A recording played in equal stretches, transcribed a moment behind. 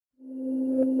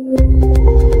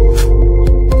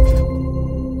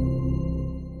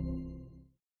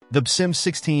The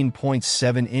BSIMB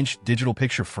 16.7-inch digital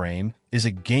picture frame is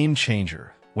a game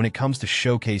changer when it comes to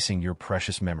showcasing your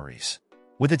precious memories.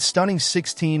 With its stunning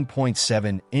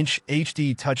 16.7-inch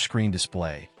HD touchscreen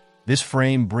display, this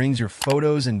frame brings your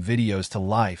photos and videos to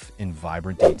life in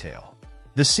vibrant detail.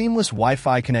 The seamless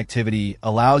Wi-Fi connectivity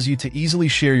allows you to easily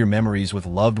share your memories with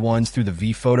loved ones through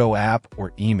the vPhoto app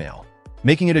or email,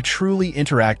 making it a truly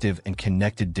interactive and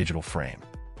connected digital frame.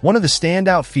 One of the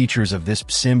standout features of this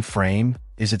BSIMB frame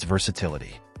is its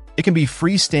versatility. It can be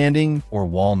freestanding or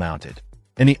wall-mounted,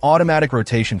 and the automatic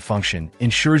rotation function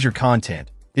ensures your content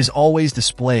is always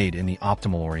displayed in the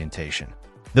optimal orientation.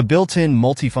 The built-in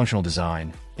multifunctional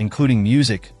design, including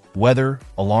music, weather,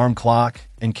 alarm clock,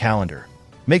 and calendar,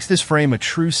 makes this frame a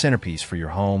true centerpiece for your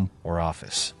home or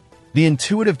office. The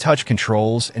intuitive touch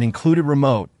controls and included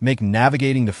remote make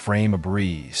navigating the frame a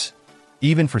breeze,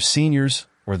 even for seniors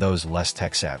or those less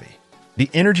tech-savvy. The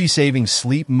energy-saving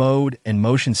sleep mode and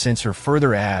motion sensor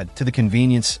further add to the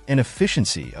convenience and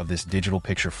efficiency of this digital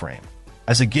picture frame.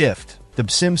 As a gift, the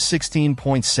BSIMB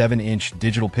 16.7-inch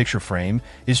digital picture frame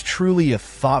is truly a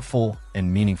thoughtful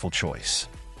and meaningful choice.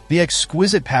 The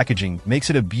exquisite packaging makes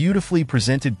it a beautifully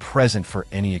presented present for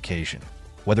any occasion,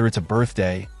 whether it's a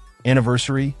birthday,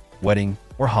 anniversary, wedding,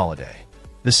 or holiday.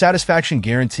 The satisfaction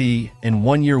guarantee and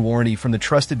 1-year warranty from the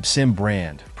trusted BSIMB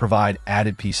brand provide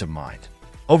added peace of mind.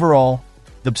 Overall,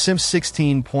 the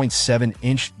BSIMB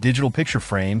 16.7-inch digital picture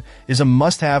frame is a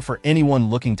must-have for anyone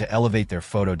looking to elevate their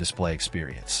photo display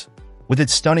experience. With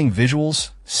its stunning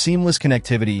visuals, seamless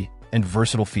connectivity, and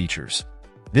versatile features,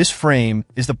 this frame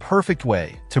is the perfect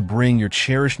way to bring your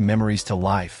cherished memories to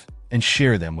life and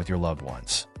share them with your loved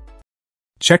ones.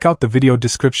 Check out the video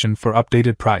description for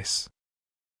updated price.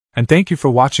 And thank you for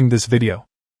watching this video.